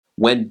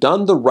When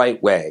done the right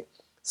way,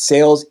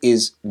 sales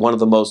is one of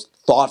the most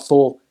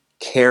thoughtful,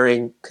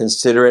 caring,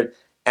 considerate,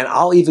 and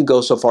I'll even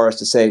go so far as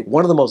to say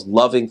one of the most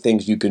loving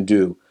things you can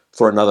do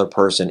for another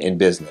person in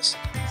business.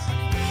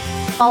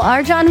 While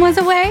Arjan was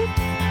away,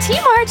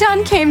 Team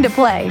Arjan came to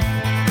play.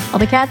 Well,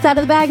 the cat's out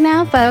of the bag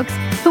now, folks,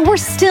 but we're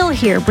still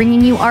here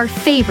bringing you our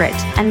favorite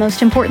and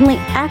most importantly,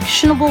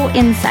 actionable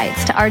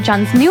insights to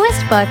Arjan's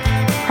newest book,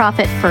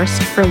 Profit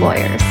First for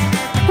Lawyers.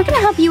 We're going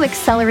to help you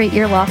accelerate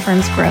your law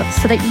firm's growth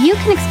so that you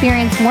can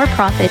experience more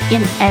profit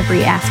in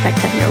every aspect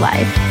of your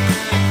life.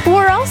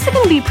 We're also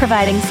going to be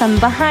providing some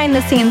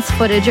behind-the-scenes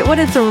footage at what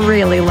it's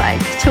really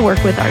like to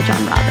work with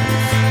Arjan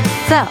Robbins.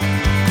 So,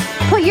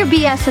 put your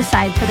BS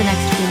aside for the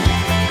next few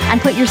minutes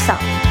and put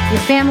yourself,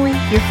 your family,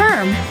 your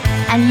firm,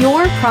 and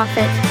your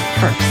profit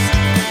first.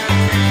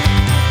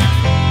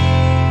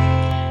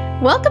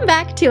 Welcome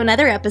back to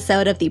another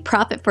episode of the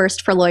Profit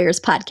First for Lawyers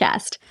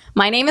podcast.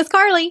 My name is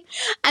Carly,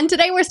 and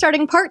today we're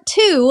starting part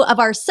 2 of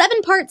our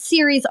 7-part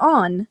series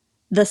on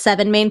the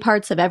 7 main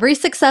parts of every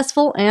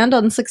successful and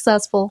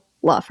unsuccessful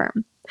law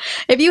firm.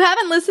 If you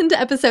haven't listened to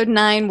episode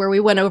 9 where we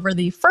went over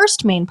the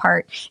first main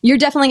part, you're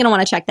definitely going to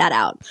want to check that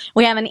out.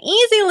 We have an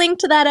easy link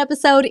to that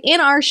episode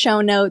in our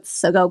show notes,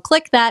 so go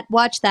click that,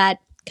 watch that,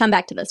 come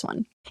back to this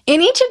one.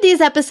 In each of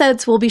these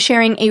episodes, we'll be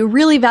sharing a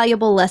really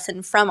valuable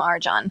lesson from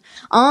Arjan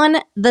on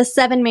the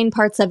 7 main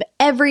parts of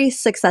every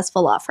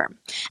successful law firm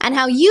and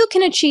how you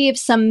can achieve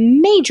some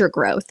major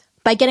growth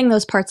by getting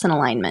those parts in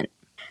alignment.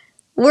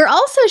 We're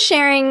also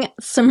sharing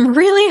some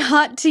really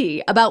hot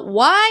tea about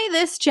why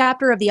this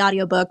chapter of the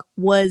audiobook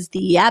was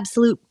the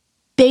absolute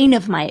bane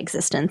of my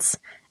existence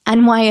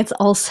and why it's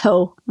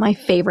also my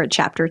favorite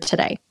chapter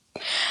today.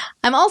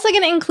 I'm also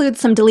going to include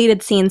some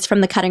deleted scenes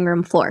from the cutting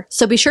room floor,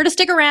 so be sure to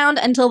stick around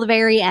until the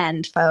very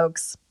end,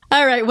 folks.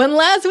 All right, when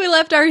last we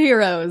left our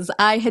heroes,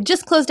 I had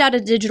just closed out a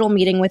digital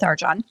meeting with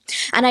Arjan,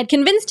 and I'd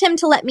convinced him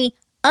to let me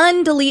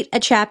undelete a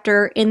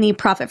chapter in the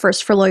Profit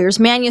First for Lawyers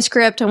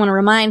manuscript. I want to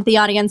remind the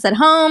audience at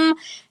home,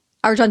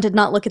 Arjan did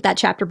not look at that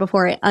chapter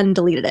before I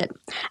undeleted it.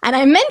 And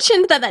I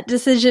mentioned that that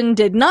decision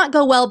did not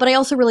go well, but I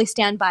also really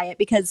stand by it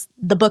because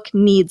the book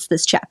needs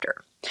this chapter.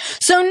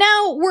 So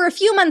now we're a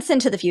few months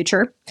into the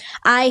future.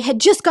 I had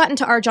just gotten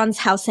to Arjan's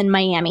house in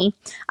Miami.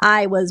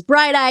 I was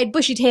bright-eyed,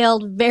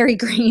 bushy-tailed, very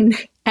green,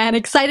 and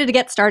excited to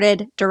get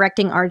started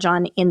directing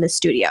Arjan in the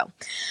studio.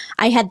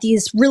 I had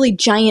these really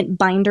giant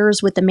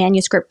binders with the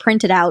manuscript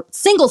printed out,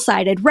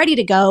 single-sided, ready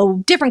to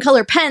go, different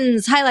color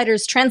pens,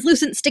 highlighters,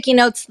 translucent sticky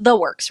notes, the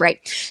works, right?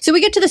 So we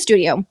get to the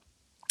studio.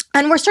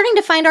 And we're starting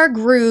to find our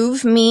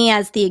groove, me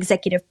as the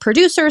executive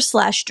producer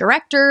 /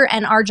 director,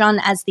 and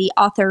Arjan as the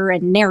author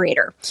and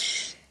narrator.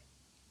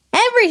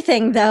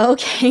 Everything, though,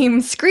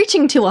 came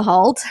screeching to a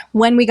halt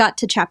when we got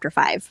to chapter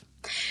 5.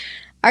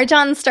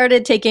 Arjan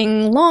started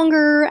taking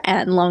longer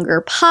and longer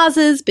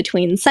pauses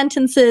between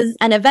sentences,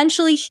 and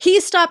eventually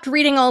he stopped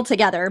reading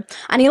altogether,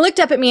 and he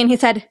looked up at me and he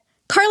said,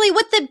 "Carly,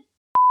 what the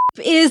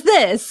is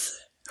this?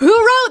 Who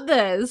wrote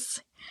this?"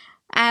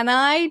 And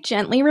I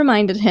gently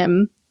reminded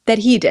him that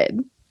he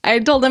did. I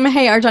told him,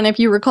 "Hey, Arjan, if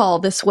you recall,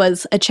 this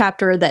was a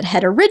chapter that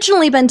had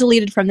originally been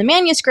deleted from the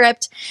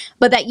manuscript,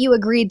 but that you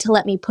agreed to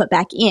let me put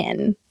back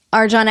in."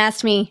 Arjan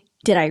asked me,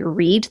 "Did I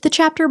read the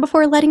chapter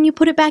before letting you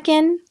put it back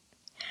in?"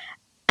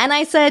 And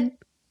I said,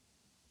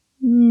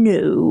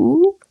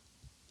 "No."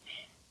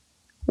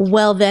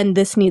 "Well, then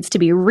this needs to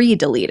be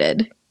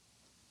re-deleted."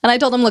 And I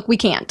told him, "Look, we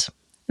can't.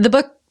 The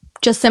book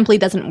just simply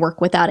doesn't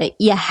work without it.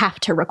 You have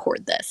to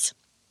record this."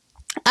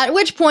 At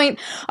which point,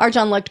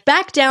 Arjan looked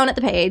back down at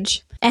the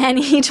page and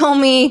he told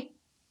me,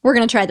 "We're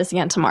going to try this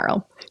again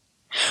tomorrow."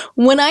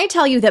 When I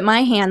tell you that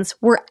my hands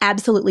were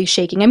absolutely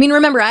shaking, I mean,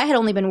 remember, I had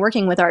only been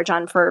working with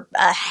Arjan for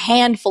a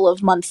handful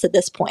of months at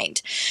this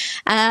point.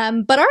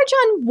 But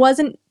Arjan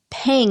wasn't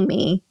paying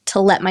me to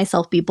let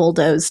myself be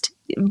bulldozed.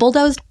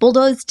 Bulldozed?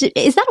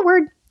 Is that a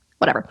word?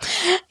 Whatever.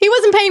 He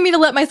wasn't paying me to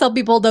let myself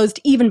be bulldozed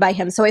even by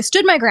him. So I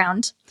stood my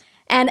ground.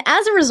 And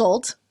as a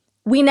result,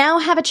 we now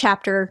have a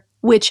chapter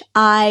which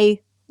I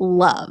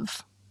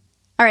love.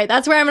 All right,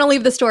 that's where I'm going to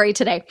leave the story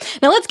today.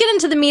 Now let's get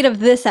into the meat of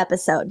this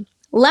episode.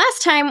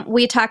 Last time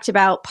we talked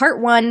about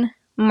part 1,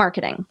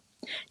 marketing.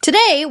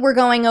 Today we're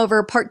going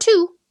over part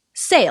 2,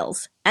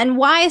 sales, and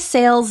why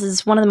sales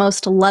is one of the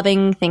most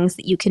loving things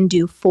that you can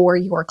do for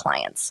your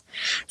clients.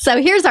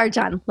 So here's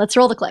Arjan. Let's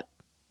roll the clip.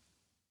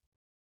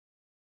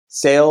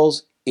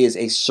 Sales is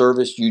a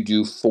service you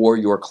do for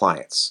your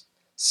clients.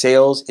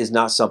 Sales is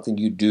not something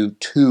you do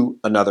to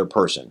another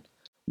person.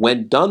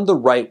 When done the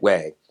right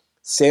way,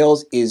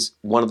 sales is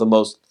one of the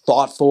most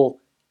thoughtful,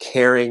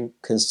 caring,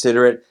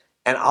 considerate,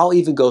 and I'll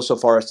even go so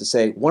far as to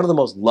say one of the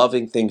most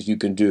loving things you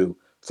can do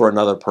for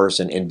another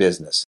person in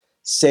business.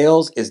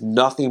 Sales is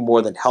nothing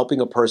more than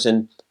helping a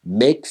person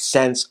make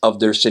sense of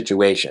their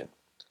situation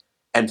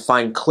and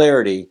find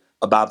clarity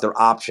about their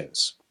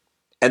options,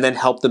 and then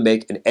help them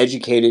make an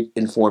educated,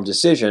 informed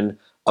decision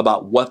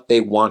about what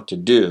they want to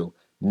do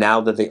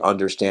now that they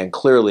understand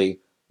clearly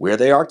where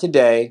they are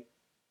today,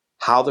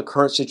 how the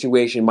current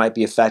situation might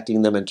be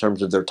affecting them in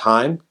terms of their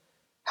time,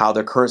 how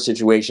their current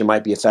situation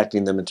might be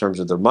affecting them in terms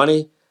of their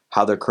money,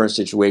 how their current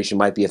situation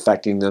might be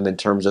affecting them in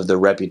terms of their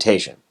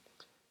reputation.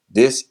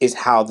 This is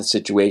how the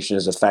situation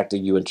is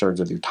affecting you in terms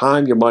of your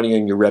time, your money,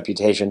 and your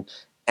reputation.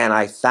 And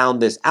I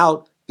found this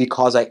out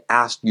because I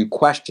asked you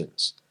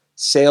questions.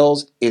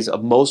 Sales is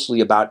mostly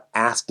about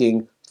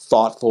asking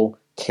thoughtful,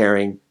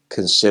 caring,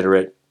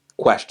 considerate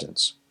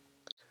questions.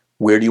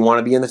 Where do you want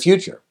to be in the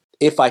future?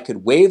 If I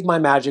could wave my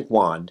magic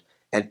wand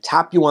and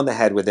tap you on the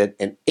head with it,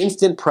 and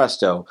instant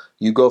presto,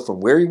 you go from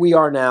where we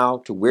are now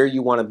to where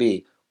you want to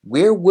be,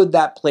 where would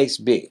that place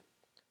be?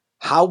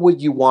 How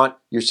would you want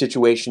your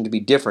situation to be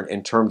different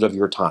in terms of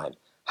your time?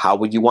 How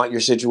would you want your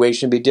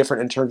situation to be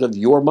different in terms of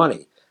your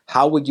money?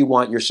 How would you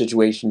want your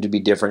situation to be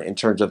different in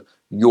terms of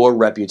your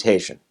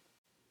reputation?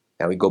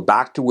 Now we go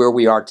back to where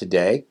we are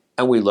today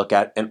and we look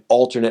at an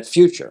alternate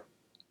future,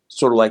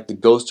 sort of like the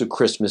Ghost of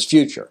Christmas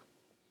future.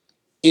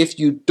 If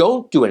you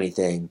don't do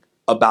anything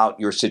about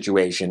your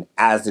situation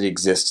as it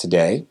exists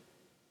today,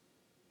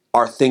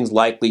 are things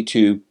likely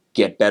to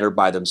get better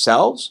by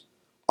themselves?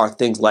 Are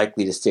things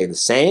likely to stay the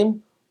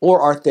same? Or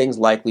are things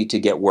likely to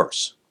get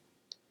worse?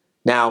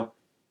 Now,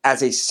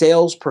 as a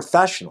sales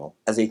professional,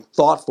 as a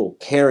thoughtful,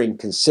 caring,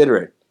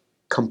 considerate,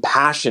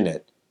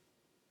 compassionate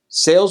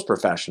sales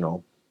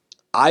professional,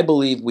 I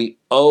believe we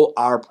owe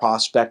our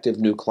prospective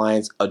new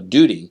clients a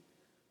duty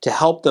to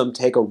help them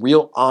take a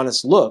real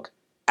honest look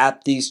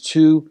at these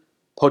two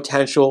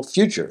potential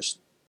futures.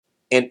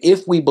 And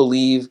if we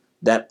believe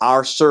that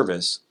our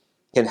service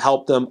can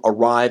help them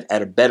arrive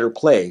at a better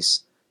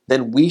place,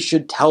 then we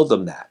should tell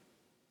them that.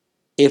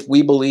 If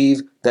we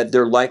believe that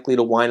they're likely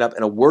to wind up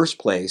in a worse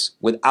place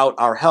without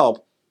our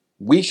help,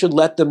 we should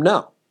let them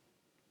know.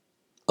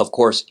 Of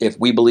course, if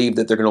we believe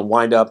that they're going to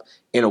wind up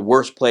in a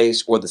worse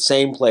place or the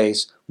same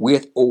place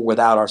with or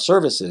without our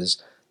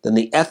services, then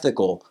the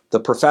ethical, the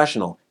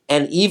professional,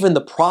 and even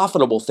the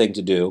profitable thing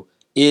to do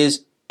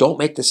is don't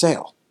make the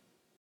sale.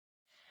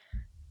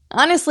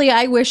 Honestly,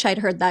 I wish I'd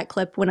heard that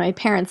clip when my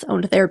parents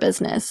owned their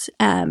business,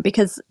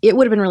 because it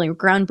would have been really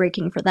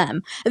groundbreaking for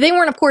them. They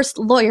weren't, of course,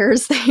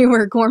 lawyers. They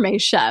were gourmet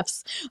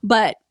chefs.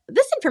 But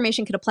this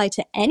information could apply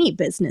to any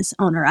business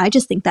owner. I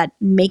just think that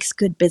makes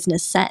good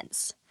business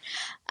sense.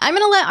 I'm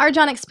going to let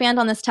Arjan expand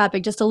on this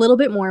topic just a little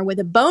bit more with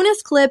a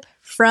bonus clip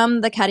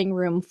from the cutting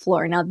room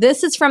floor. Now,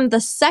 this is from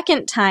the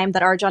second time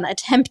that Arjan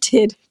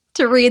attempted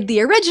to read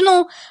the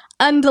original,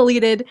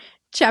 undeleted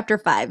Chapter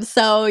 5.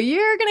 So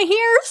you're going to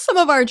hear some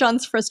of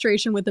Arjan's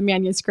frustration with the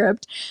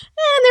manuscript.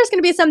 And there's going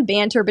to be some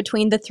banter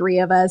between the three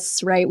of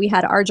us, right? We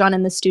had Arjan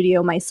in the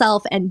studio,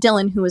 myself, and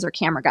Dylan, who is our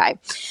camera guy.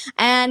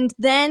 And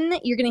then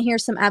you're going to hear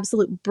some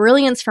absolute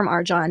brilliance from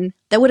Arjan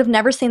that would have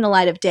never seen the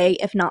light of day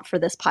if not for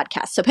this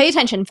podcast. So pay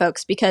attention,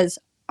 folks, because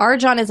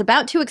Arjan is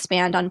about to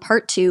expand on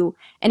part 2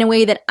 in a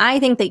way that I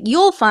think that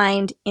you'll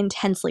find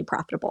intensely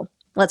profitable.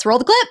 Let's roll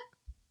the clip.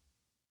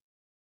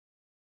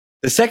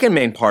 The second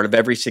main part of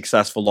every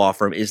successful law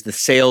firm is the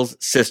sales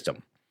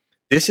system.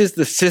 This is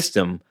the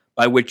system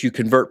by which you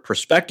convert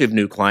prospective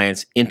new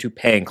clients into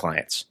paying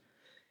clients.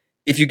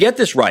 If you get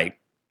this right,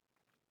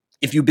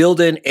 if you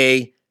build in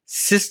a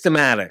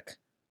systematic,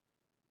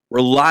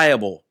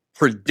 reliable,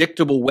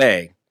 predictable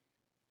way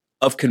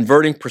of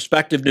converting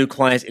prospective new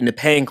clients into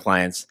paying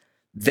clients,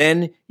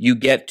 then you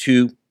get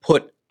to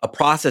put a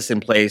process in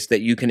place that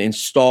you can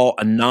install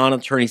a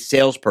non-attorney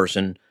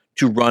salesperson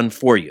to run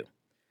for you.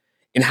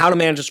 In How to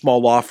Manage a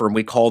Small Law Firm,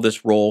 we call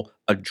this role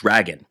a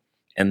dragon.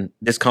 And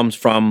this comes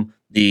from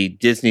the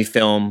Disney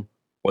film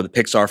or the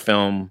Pixar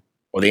film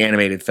or the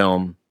animated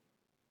film.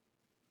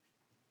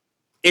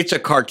 It's a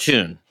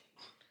cartoon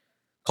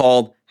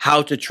called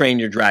How to Train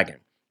Your Dragon.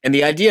 And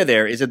the idea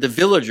there is that the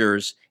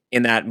villagers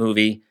in that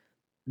movie,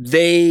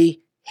 they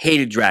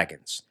hated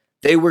dragons.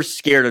 They were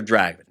scared of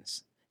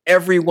dragons.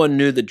 Everyone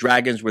knew that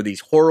dragons were these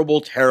horrible,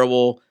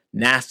 terrible,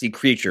 nasty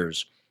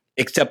creatures.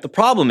 Except the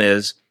problem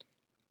is,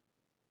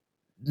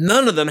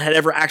 none of them had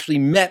ever actually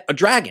met a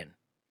dragon.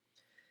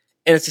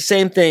 And it's the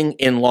same thing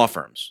in law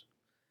firms.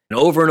 And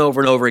over and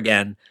over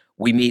again,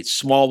 we meet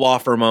small law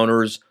firm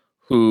owners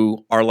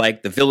who are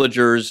like the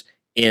villagers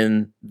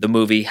in the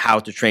movie How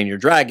to Train Your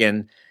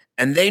Dragon.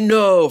 And they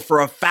know for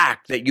a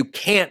fact that you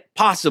can't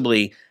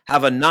possibly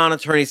have a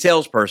non-attorney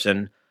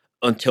salesperson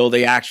until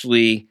they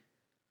actually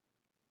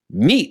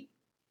meet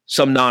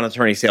some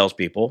non-attorney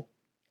salespeople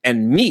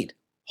and meet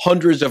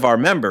hundreds of our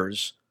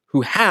members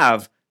who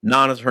have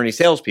non-attorney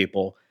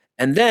salespeople,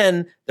 and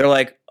then they're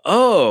like,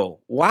 oh,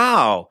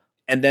 wow.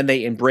 And then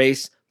they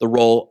embrace the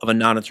role of a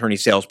non-attorney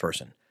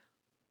salesperson.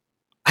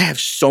 I have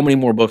so many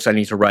more books I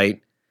need to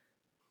write.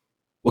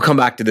 We'll come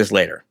back to this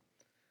later.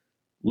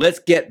 Let's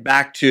get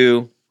back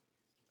to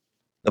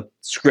the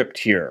script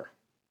here.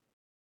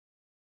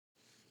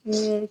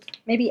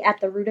 Maybe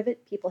at the root of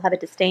it, people have a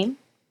disdain.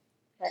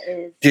 That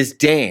is...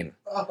 Disdain.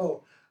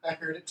 Oh, I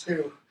heard it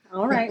too.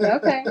 All right,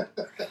 okay.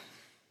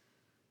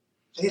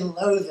 They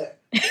loathe it.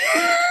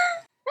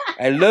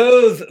 I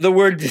loathe the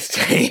word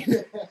disdain.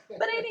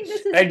 But I think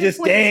this is I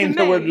disdain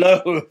the word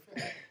loathe.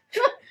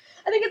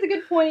 I think it's a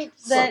good point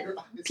that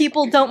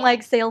people don't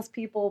like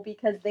salespeople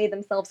because they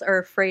themselves are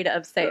afraid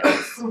of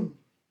sales.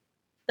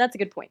 That's a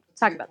good point.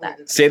 Talk about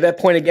that. Say that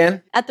point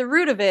again. At the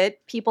root of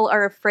it, people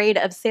are afraid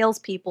of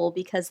salespeople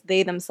because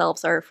they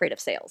themselves are afraid of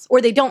sales.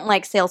 Or they don't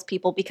like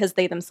salespeople because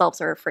they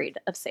themselves are afraid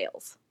of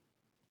sales.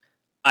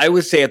 I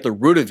would say at the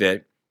root of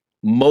it,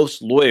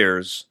 most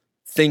lawyers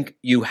think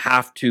you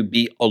have to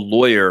be a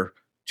lawyer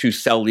to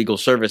sell legal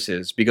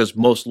services because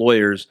most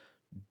lawyers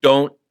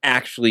don't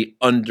actually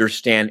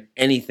understand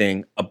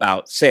anything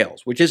about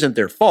sales, which isn't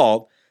their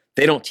fault.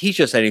 They don't teach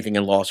us anything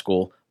in law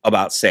school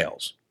about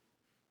sales.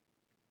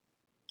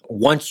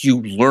 Once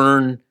you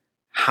learn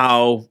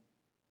how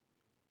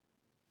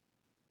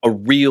a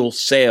real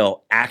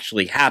sale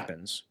actually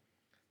happens,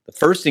 the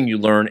first thing you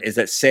learn is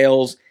that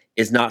sales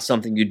is not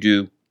something you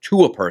do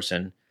to a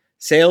person.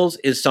 Sales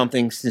is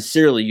something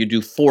sincerely you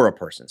do for a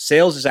person.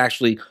 Sales is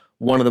actually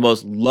one of the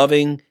most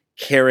loving,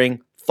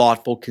 caring,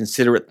 thoughtful,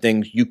 considerate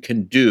things you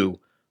can do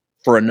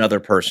for another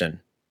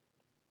person.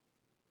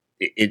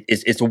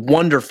 It's a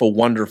wonderful,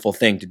 wonderful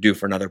thing to do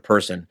for another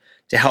person,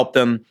 to help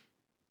them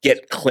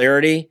get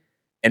clarity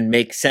and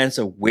make sense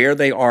of where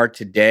they are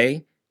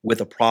today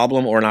with a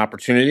problem or an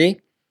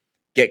opportunity,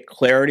 get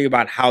clarity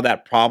about how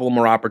that problem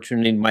or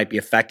opportunity might be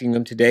affecting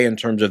them today in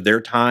terms of their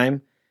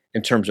time,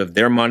 in terms of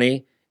their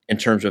money, in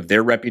terms of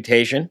their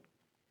reputation,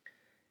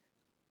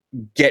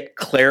 get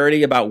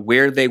clarity about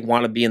where they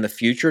want to be in the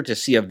future to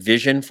see a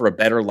vision for a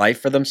better life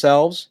for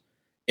themselves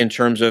in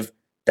terms of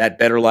that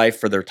better life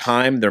for their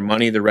time, their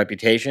money, their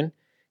reputation,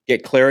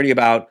 get clarity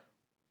about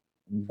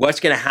what's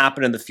going to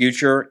happen in the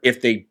future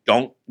if they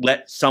don't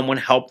let someone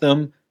help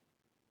them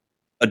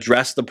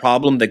address the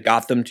problem that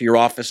got them to your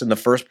office in the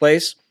first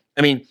place.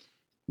 I mean,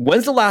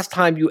 when's the last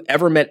time you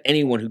ever met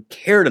anyone who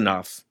cared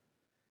enough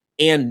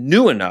and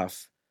knew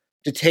enough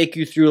to take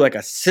you through like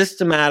a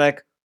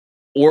systematic,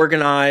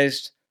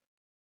 organized,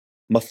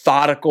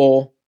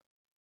 methodical,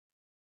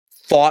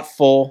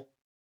 thoughtful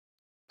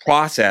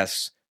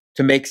process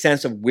to make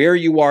sense of where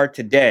you are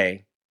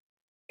today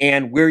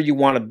and where you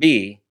want to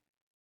be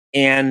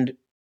and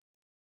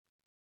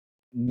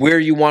where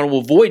you want to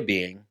avoid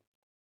being,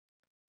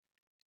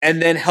 and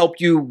then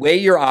help you weigh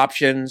your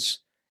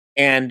options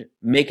and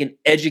make an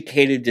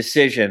educated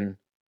decision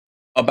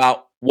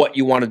about what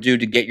you want to do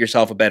to get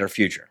yourself a better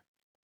future.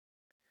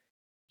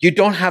 You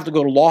don't have to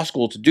go to law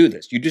school to do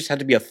this. You just have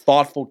to be a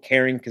thoughtful,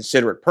 caring,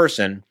 considerate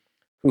person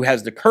who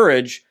has the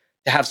courage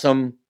to have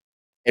some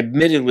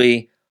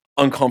admittedly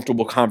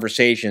uncomfortable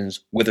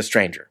conversations with a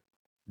stranger.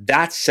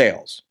 That's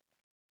sales.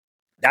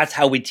 That's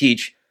how we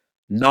teach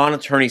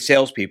non-attorney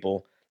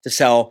salespeople to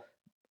sell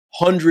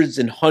hundreds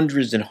and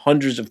hundreds and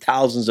hundreds of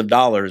thousands of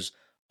dollars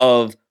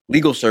of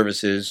legal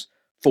services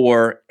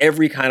for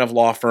every kind of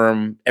law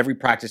firm, every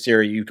practice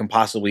area you can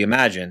possibly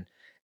imagine.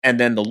 And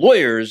then the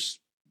lawyers,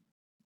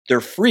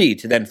 they're free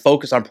to then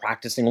focus on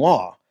practicing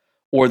law,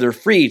 or they're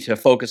free to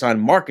focus on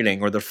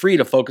marketing, or they're free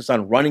to focus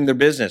on running their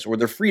business, or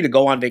they're free to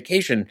go on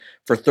vacation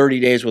for 30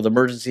 days with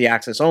emergency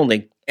access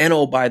only. And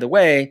oh, by the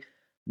way,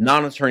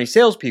 non-attorney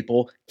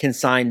salespeople can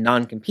sign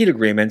non-compete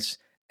agreements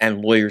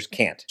and lawyers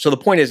can't. So the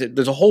point is that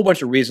there's a whole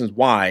bunch of reasons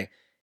why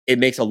it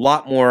makes a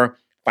lot more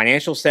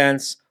financial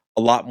sense,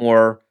 a lot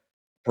more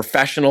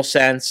professional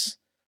sense,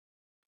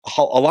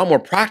 a lot more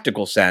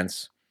practical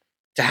sense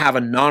to have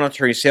a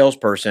non-attorney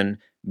salesperson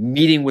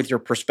meeting with your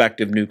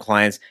prospective new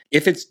clients.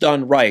 If it's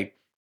done right,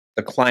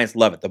 the clients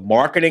love it. The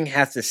marketing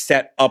has to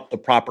set up the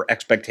proper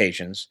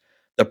expectations.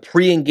 The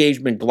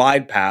pre-engagement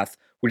glide path,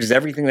 which is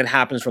everything that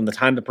happens from the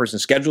time the person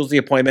schedules the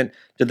appointment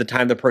to the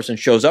time the person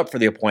shows up for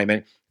the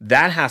appointment,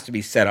 that has to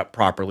be set up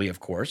properly, of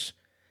course.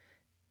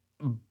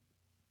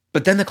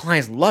 But then the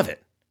clients love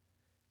it.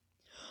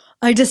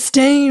 I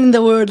disdain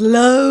the word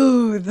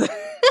loathe.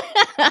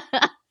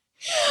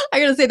 I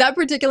gotta say, that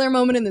particular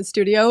moment in the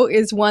studio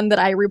is one that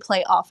I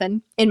replay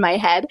often in my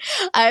head.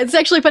 It's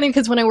actually funny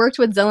because when I worked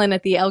with Zillan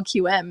at the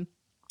LQM,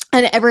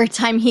 and every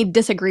time he'd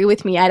disagree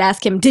with me, I'd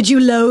ask him, "Did you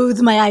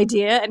loathe my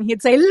idea?" And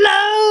he'd say,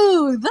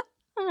 "Loathe!"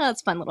 Oh,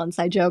 that's a fun little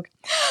inside joke.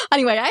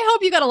 Anyway, I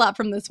hope you got a lot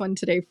from this one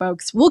today,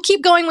 folks. We'll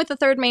keep going with the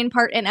third main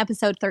part in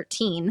episode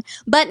 13,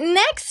 but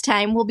next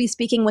time we'll be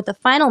speaking with the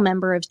final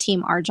member of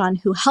Team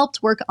Arjan who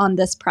helped work on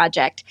this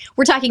project.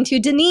 We're talking to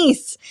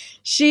Denise.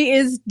 She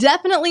is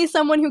definitely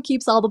someone who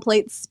keeps all the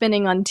plates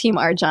spinning on Team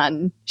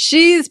Arjan.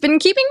 She's been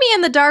keeping me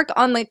in the dark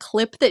on the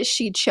clip that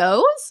she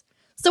chose.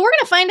 So we're going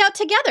to find out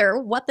together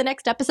what the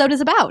next episode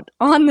is about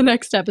on the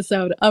next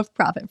episode of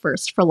Profit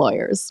First for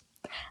Lawyers.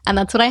 And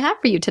that's what I have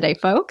for you today,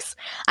 folks.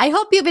 I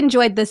hope you've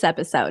enjoyed this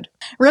episode.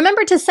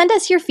 Remember to send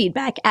us your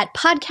feedback at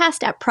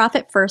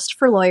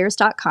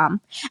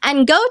podcast@profitfirstforlawyers.com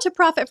and go to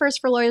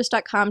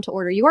profitfirstforlawyers.com to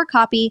order your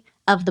copy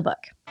of the book.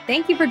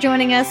 Thank you for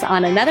joining us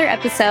on another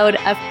episode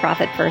of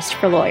Profit First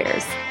for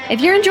Lawyers. If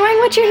you're enjoying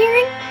what you're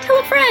hearing, tell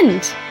a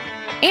friend.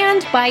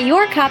 And buy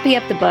your copy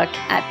of the book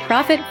at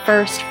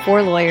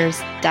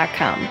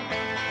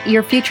profitfirstforlawyers.com.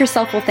 Your future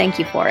self will thank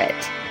you for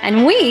it.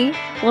 And we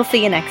will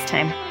see you next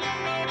time.